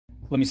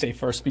let me say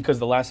first, because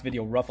the last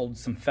video ruffled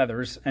some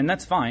feathers, and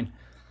that's fine.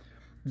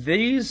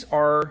 These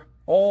are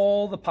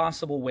all the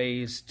possible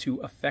ways to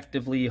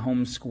effectively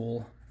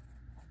homeschool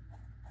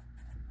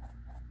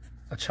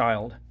a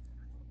child,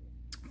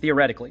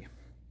 theoretically.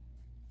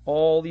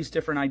 All these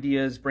different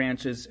ideas,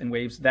 branches, and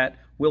waves that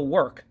will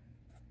work.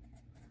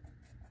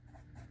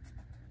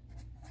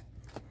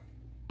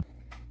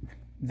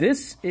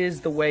 This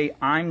is the way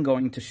I'm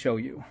going to show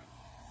you.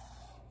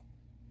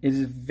 It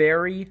is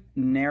very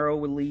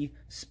narrowly,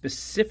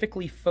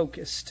 specifically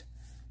focused.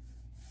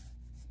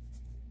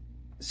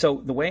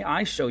 So the way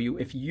I show you,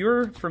 if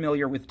you're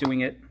familiar with doing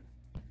it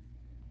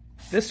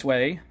this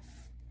way,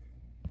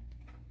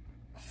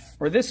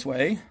 or this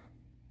way,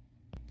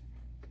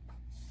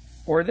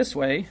 or this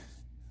way,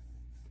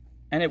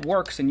 and it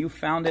works and you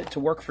found it to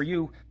work for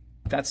you,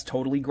 that's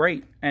totally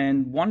great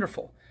and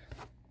wonderful.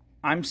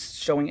 I'm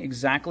showing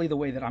exactly the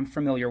way that I'm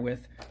familiar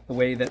with, the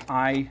way that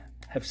I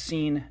have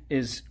seen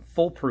is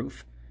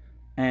foolproof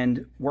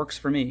and works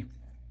for me.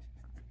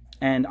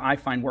 And I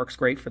find works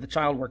great for the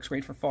child, works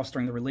great for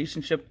fostering the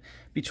relationship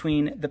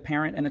between the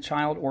parent and the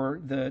child,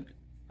 or the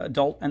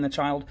adult and the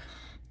child.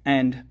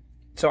 And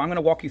so I'm going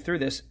to walk you through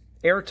this,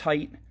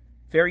 airtight,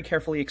 very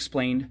carefully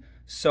explained.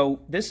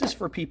 So this is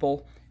for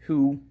people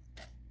who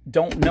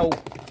don't know,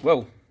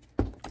 whoa,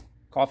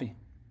 coffee.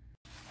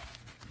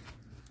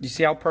 You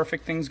see how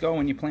perfect things go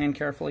when you plan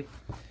carefully?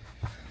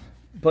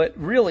 But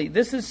really,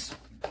 these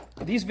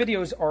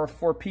videos are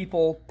for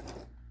people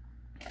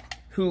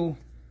who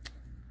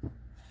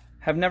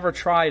have never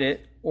tried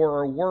it or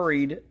are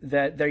worried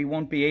that they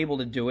won't be able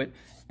to do it,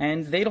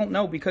 and they don't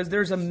know, because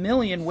there's a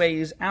million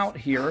ways out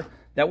here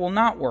that will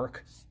not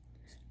work.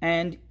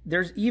 And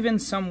there's even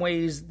some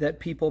ways that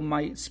people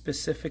might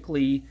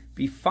specifically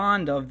be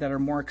fond of that are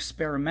more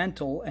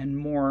experimental and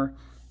more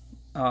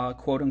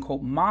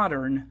quote-unquote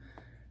modern,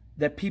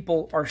 that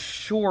people are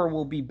sure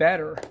will be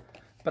better.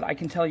 But I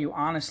can tell you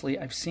honestly,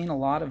 I've seen a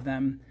lot of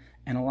them,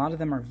 and a lot of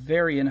them are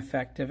very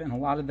ineffective, and a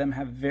lot of them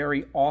have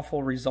very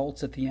awful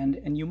results at the end,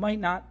 and you might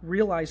not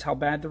realize how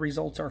bad the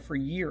results are for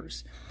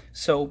years.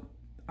 So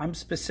I'm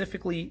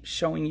specifically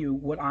showing you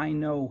what I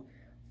know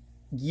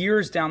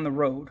years down the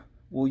road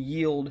will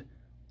yield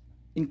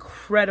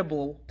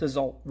incredible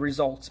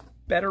results,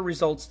 better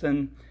results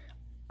than,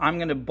 I'm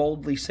going to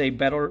boldly say,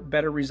 better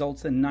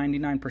results than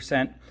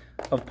 99%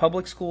 of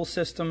public school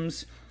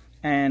systems,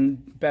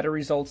 and better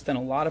results than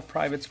a lot of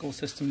private school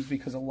systems,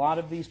 because a lot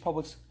of these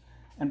public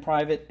and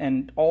private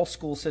and all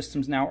school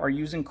systems now are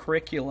using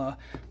curricula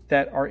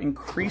that are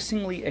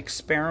increasingly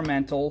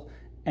experimental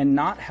and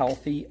not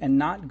healthy and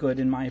not good,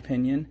 in my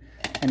opinion,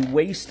 and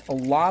waste a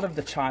lot of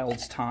the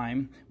child's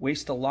time,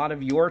 waste a lot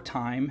of your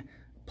time,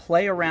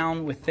 play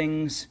around with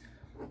things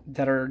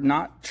that are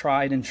not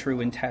tried and true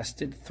and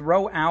tested,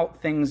 throw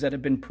out things that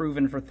have been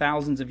proven for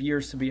thousands of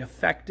years to be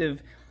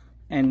effective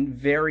and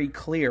very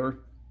clear,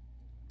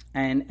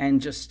 and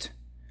just,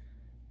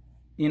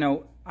 you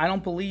know, I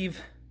don't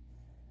believe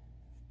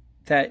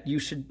that you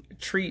should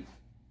treat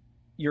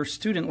your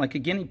student like a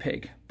guinea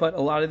pig, but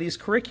a lot of these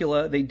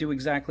curricula, they do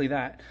exactly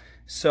that.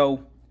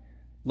 So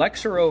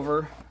lecture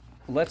over,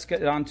 let's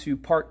get on to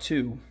part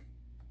 2.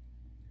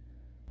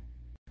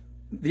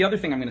 The other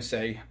thing I'm going to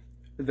say,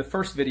 the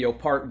first video,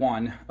 part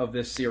 1 of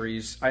this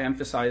series, I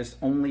emphasized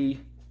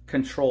only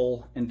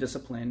control and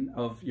discipline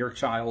of your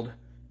child,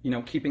 you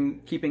know,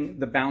 keeping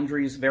the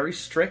boundaries very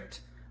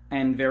strict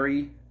and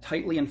very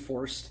tightly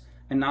enforced,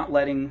 and not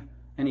letting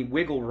any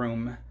wiggle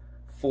room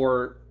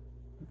for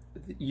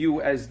you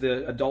as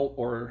the adult,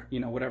 or, you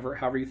know, whatever,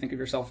 however you think of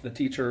yourself, the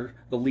teacher,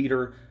 the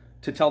leader,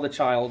 to tell the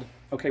child,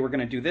 okay, we're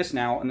going to do this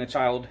now, and the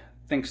child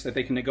thinks that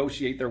they can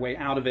negotiate their way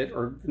out of it,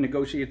 or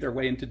negotiate their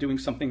way into doing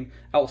something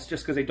else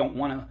just because they don't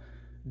want to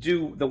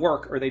do the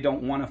work, or they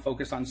don't want to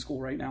focus on school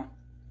right now.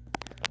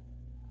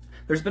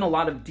 There's been a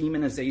lot of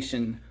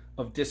demonization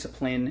of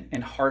discipline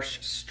and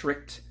harsh,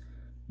 strict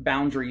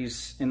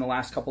boundaries in the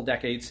last couple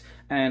decades,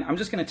 and I'm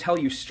just going to tell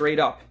you straight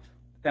up,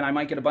 and I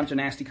might get a bunch of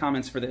nasty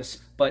comments for this,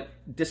 but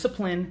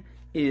discipline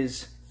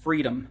is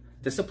freedom.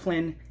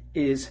 Discipline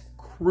is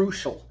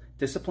crucial.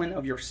 Discipline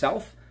of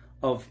yourself,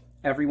 of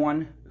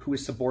everyone who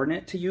is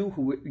subordinate to you,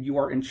 who you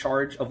are in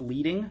charge of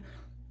leading.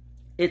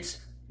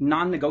 It's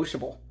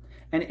non-negotiable.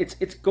 And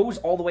it goes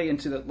all the way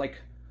into the, like,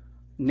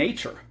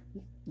 nature,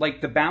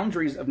 like the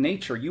boundaries of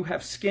nature. You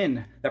have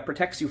skin that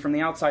protects you from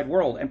the outside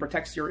world and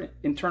protects your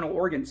internal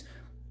organs.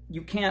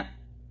 You can't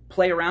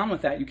play around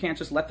with that. You can't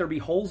just let there be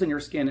holes in your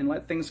skin and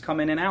let things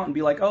come in and out and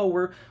be like,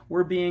 oh,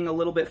 we're being a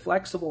little bit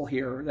flexible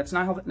here. That's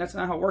not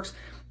how it works.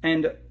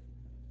 And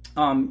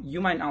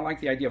you might not like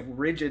the idea of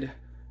rigid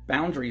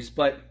boundaries,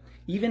 but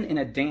even in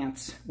a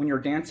dance, when you're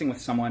dancing with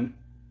someone,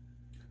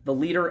 the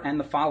leader and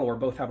the follower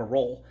both have a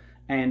role,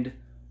 and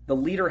the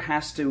leader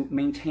has to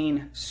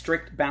maintain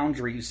strict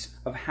boundaries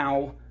of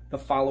how the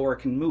follower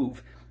can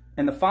move.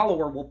 And the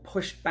follower will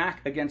push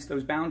back against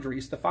those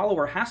boundaries. The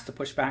follower has to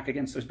push back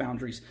against those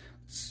boundaries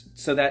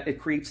so that it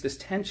creates this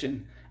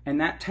tension.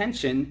 And that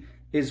tension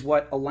is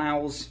what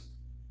allows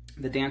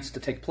the dance to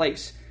take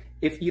place.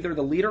 if either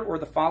the leader or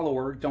the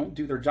follower don't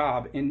do their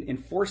job in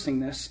enforcing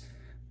this,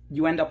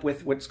 you end up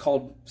with what's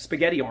called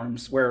spaghetti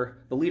arms, where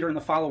the leader and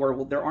the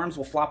follower, their arms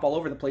will flop all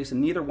over the place,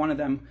 and neither one of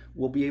them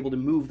will be able to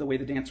move the way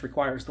the dance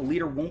requires. The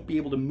leader won't be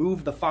able to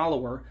move the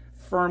follower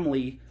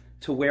firmly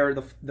to where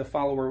the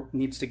follower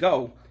needs to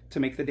go to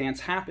make the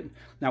dance happen.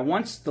 Now,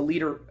 once the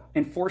leader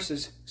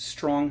enforces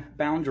strong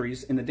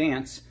boundaries in the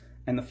dance,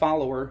 and the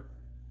follower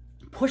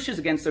pushes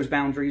against those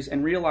boundaries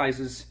and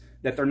realizes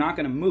that they're not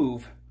going to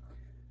move,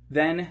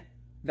 then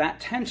that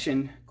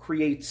tension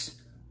creates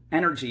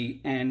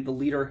energy, and the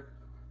leader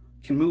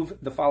can move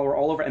the follower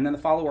all over, and then the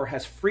follower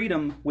has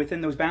freedom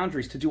within those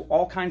boundaries to do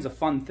all kinds of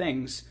fun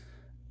things.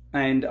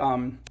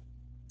 And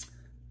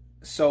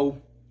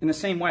so in the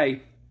same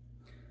way,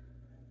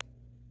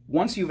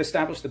 once you've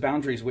established the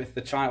boundaries with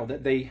the child,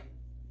 that they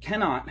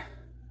cannot,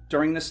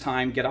 during this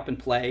time, get up and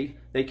play.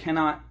 They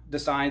cannot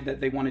decide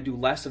that they want to do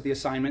less of the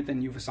assignment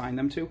than you've assigned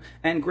them to.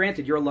 And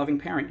granted, you're a loving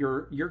parent.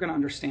 You're going to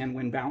understand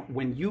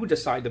when you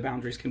decide the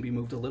boundaries can be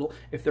moved a little.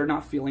 If they're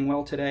not feeling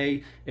well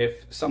today,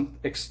 if some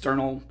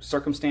external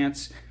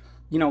circumstance,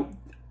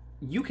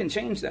 you can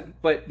change them.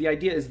 But the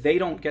idea is they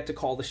don't get to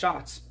call the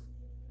shots.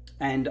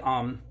 And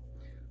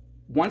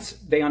once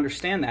they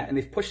understand that and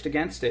they've pushed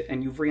against it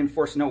and you've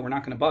reinforced, no, we're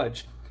not going to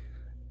budge,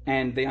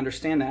 and they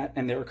understand that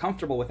and they're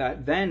comfortable with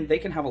that, then they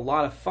can have a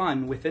lot of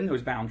fun within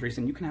those boundaries,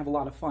 and you can have a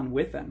lot of fun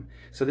with them.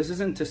 So this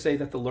isn't to say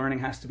that the learning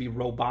has to be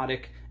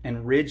robotic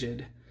and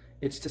rigid.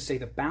 It's to say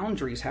the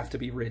boundaries have to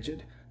be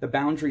rigid, the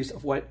boundaries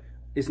of what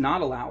is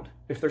not allowed.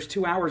 If there's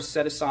 2 hours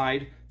set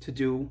aside to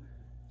do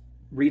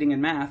reading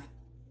and math,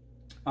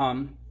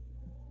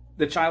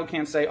 the child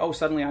can't say, oh,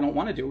 suddenly I don't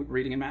want to do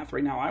reading and math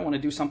right now. I want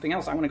to do something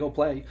else. I want to go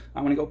play.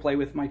 I want to go play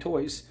with my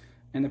toys.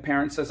 And the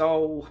parent says,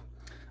 oh,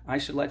 I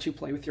should let you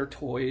play with your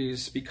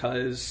toys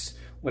because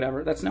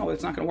whatever. No,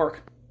 it's not going to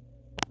work.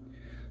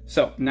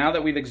 So now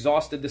that we've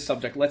exhausted this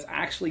subject, let's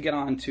actually get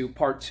on to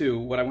part 2,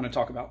 what I want to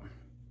talk about.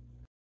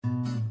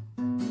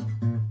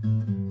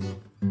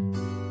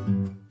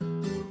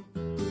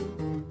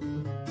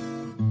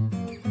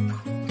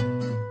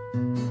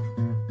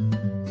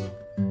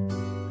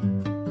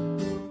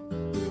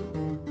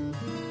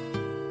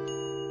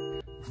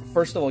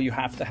 First of all, you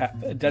have to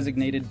have a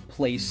designated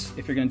place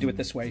if you're going to do it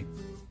this way.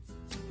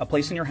 A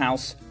place in your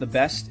house. The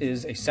best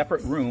is a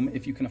separate room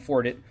if you can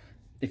afford it.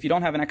 If you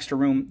don't have an extra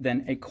room,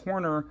 then a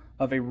corner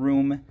of a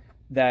room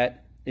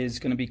that is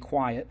going to be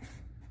quiet,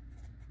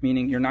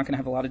 meaning you're not going to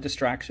have a lot of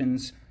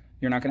distractions.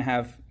 You're not going to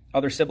have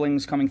other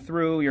siblings coming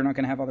through. You're not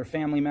going to have other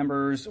family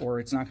members, or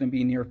it's not going to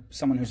be near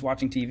someone who's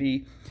watching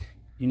TV.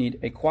 You need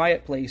a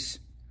quiet place,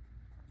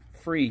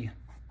 free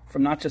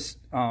from not just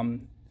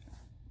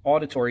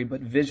auditory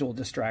but visual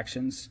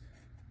distractions.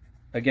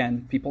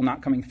 Again, people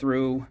not coming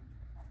through,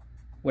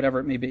 whatever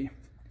it may be.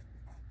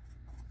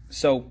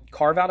 So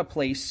carve out a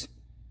place.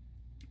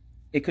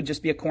 It could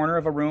just be a corner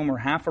of a room or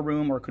half a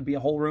room, or it could be a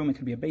whole room. It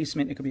could be a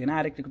basement. It could be an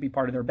attic. It could be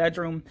part of their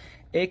bedroom.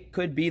 It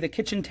could be the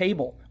kitchen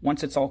table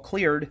once it's all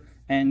cleared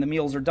and the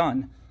meals are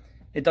done.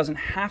 It doesn't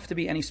have to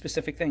be any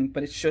specific thing,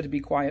 but it should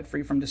be quiet,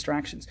 free from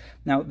distractions.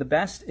 Now, the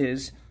best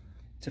is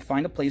to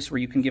find a place where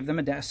you can give them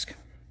a desk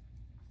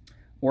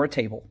or a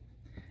table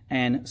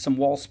and some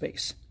wall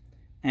space,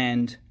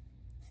 and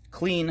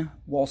clean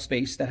wall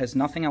space that has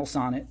nothing else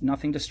on it,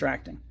 nothing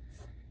distracting.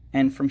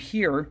 And from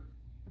here,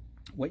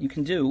 what you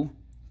can do,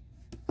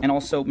 and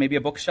also maybe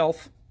a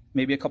bookshelf,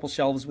 maybe a couple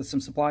shelves with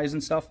some supplies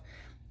and stuff.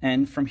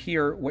 And from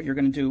here, what you're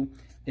going to do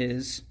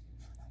is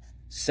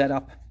set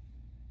up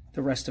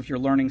the rest of your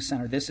learning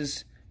center.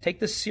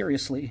 Take this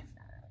seriously.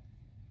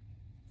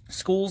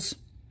 Schools,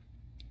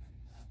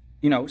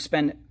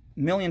 spend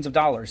millions of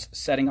dollars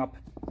setting up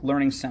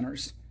learning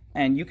centers,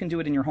 and you can do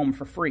it in your home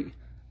for free.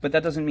 But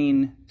that doesn't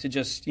mean to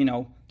just,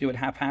 do it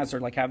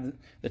haphazard, like have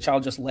the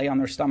child just lay on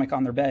their stomach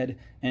on their bed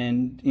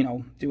and,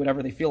 do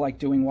whatever they feel like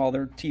doing while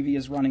their TV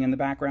is running in the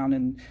background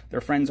and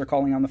their friends are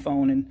calling on the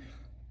phone.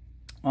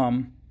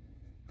 And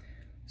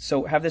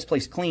so have this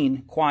place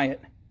clean,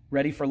 quiet,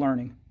 ready for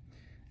learning.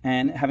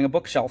 And having a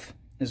bookshelf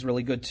is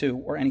really good too,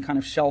 or any kind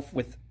of shelf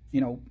with,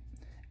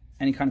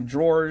 any kind of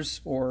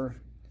drawers or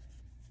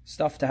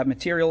stuff to have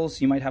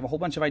materials. You might have a whole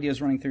bunch of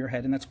ideas running through your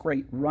head, and that's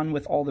great. Run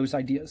with all those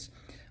ideas.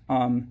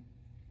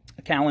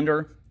 A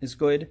calendar is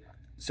good,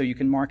 so you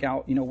can mark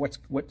out,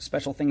 what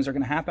special things are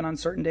going to happen on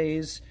certain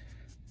days.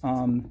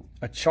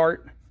 A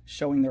chart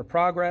showing their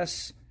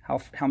progress,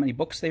 how many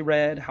books they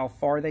read, how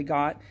far they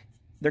got.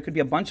 There could be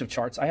a bunch of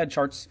charts. I had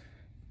charts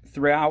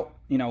throughout,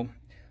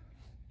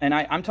 and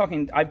I'm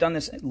talking, I've done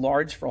this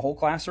large for a whole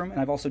classroom, and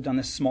I've also done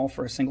this small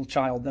for a single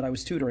child that I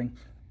was tutoring.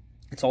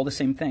 It's all the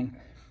same thing.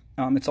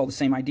 It's all the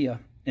same idea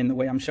in the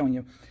way I'm showing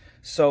you.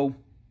 So,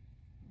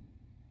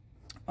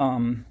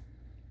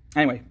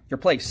 anyway, your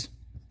place.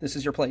 This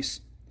is your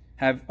place.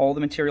 Have all the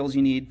materials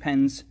you need,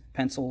 pens,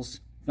 pencils,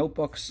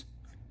 notebooks,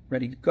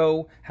 ready to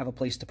go. Have a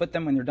place to put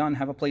them when you're done.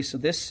 Have a place so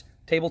this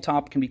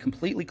tabletop can be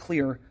completely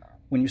clear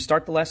when you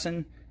start the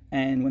lesson,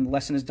 and when the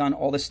lesson is done,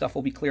 all this stuff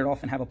will be cleared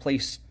off and have a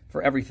place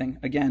for everything.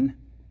 Again,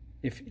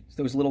 if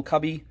those little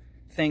cubby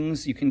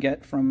things you can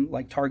get from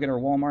like Target or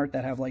Walmart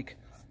that have like,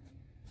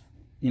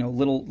 you know,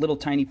 little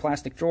tiny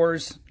plastic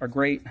drawers are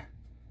great.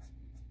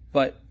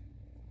 But,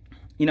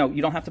 you know,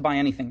 you don't have to buy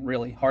anything,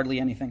 really, hardly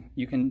anything.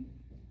 You can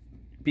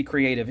be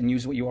creative and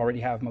use what you already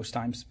have most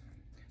times.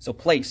 So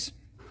place.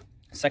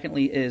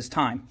 Secondly is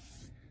time.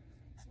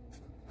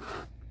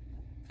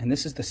 And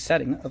this is the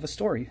setting of a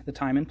story, the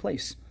time and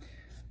place.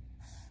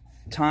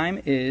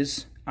 Time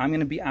is, I'm going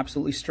to be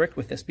absolutely strict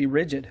with this, be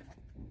rigid.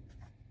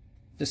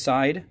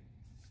 Decide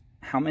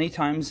how many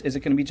times, is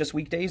it going to be just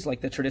weekdays like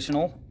the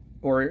traditional,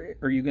 or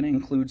are you going to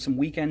include some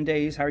weekend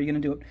days? How are you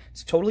going to do it?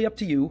 It's totally up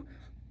to you,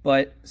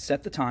 but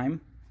set the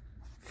time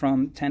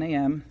from 10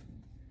 a.m.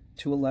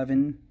 to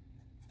 11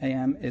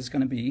 a.m. is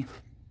going to be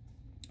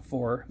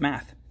for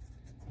math.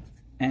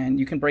 And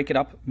you can break it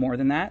up more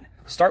than that.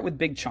 Start with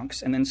big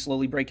chunks and then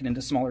slowly break it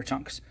into smaller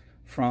chunks.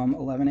 From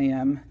 11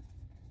 a.m.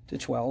 to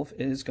 12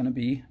 is going to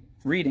be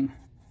reading.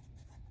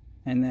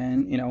 And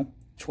then, you know,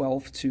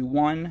 12 to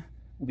 1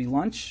 will be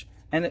lunch.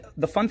 And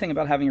the fun thing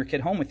about having your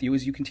kid home with you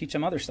is you can teach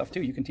them other stuff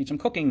too. You can teach them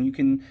cooking. You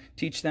can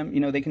teach them, you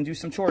know, they can do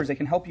some chores. They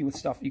can help you with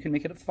stuff. You can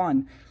make it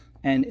fun.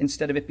 And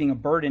instead of it being a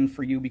burden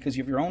for you because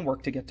you have your own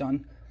work to get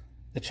done,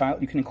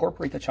 you can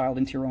incorporate the child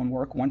into your own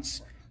work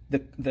once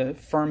the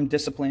firm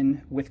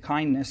discipline with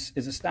kindness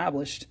is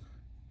established.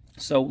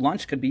 So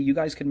lunch could be, you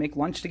guys could make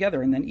lunch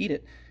together and then eat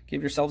it.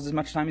 Give yourselves as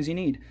much time as you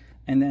need.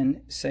 And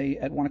then say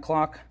at 1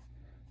 o'clock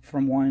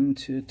from 1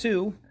 to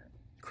 2,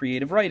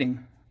 creative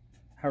writing,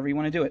 however you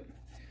want to do it.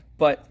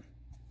 But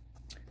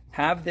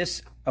have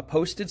this a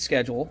posted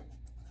schedule.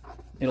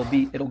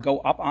 It'll go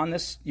up on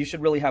this. You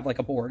should really have like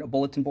a board, a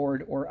bulletin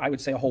board, or I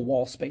would say a whole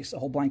wall space, a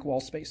whole blank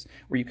wall space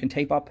where you can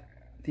tape up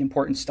the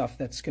important stuff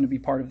that's going to be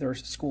part of their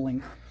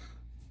schooling.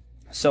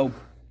 So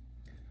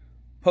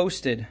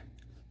posted,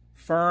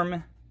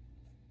 firm,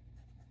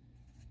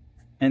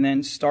 and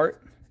then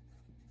start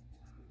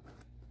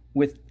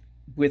with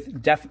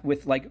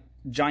like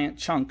giant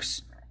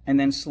chunks, and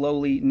then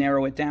slowly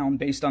narrow it down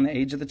based on the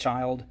age of the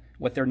child,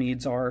 what their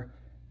needs are,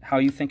 how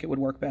you think it would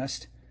work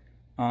best.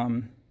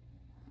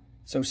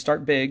 So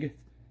start big,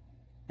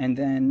 and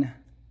then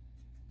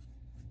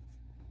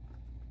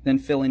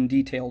fill in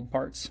detailed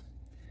parts.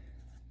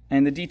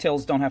 And the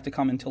details don't have to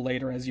come until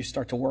later as you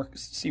start to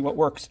see what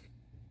works.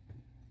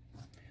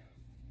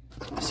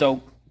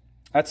 So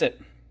that's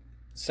it.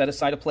 Set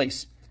aside a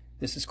place.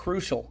 This is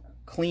crucial.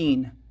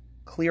 Clean,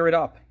 clear it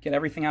up, get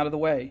everything out of the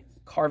way.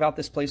 Carve out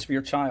this place for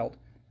your child.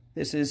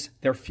 This is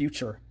their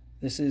future.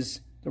 This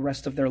is the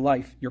rest of their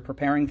life. You're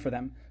preparing for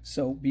them.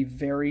 So be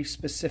very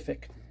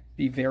specific.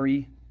 Be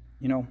very,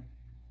 you know,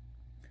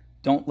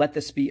 don't let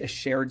this be a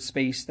shared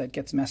space that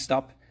gets messed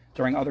up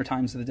during other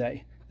times of the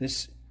day.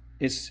 This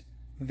is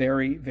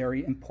very,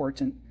 very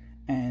important.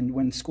 And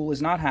when school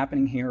is not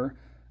happening here,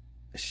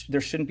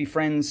 there shouldn't be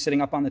friends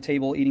sitting up on the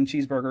table eating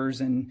cheeseburgers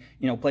and,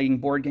 you know, playing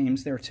board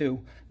games there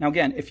too. Now,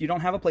 again, if you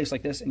don't have a place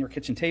like this and your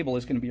kitchen table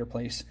is going to be your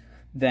place,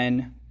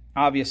 then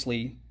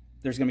obviously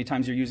there's going to be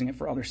times you're using it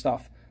for other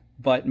stuff.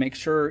 But make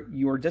sure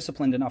you're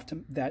disciplined enough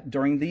that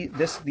during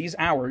these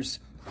hours,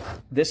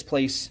 this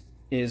place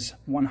is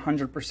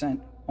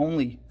 100%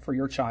 only for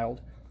your child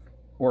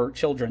or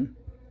children,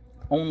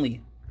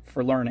 only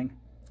for learning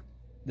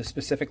the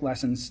specific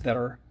lessons that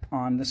are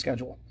on the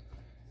schedule.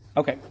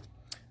 Okay,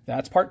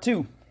 that's part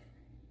 2.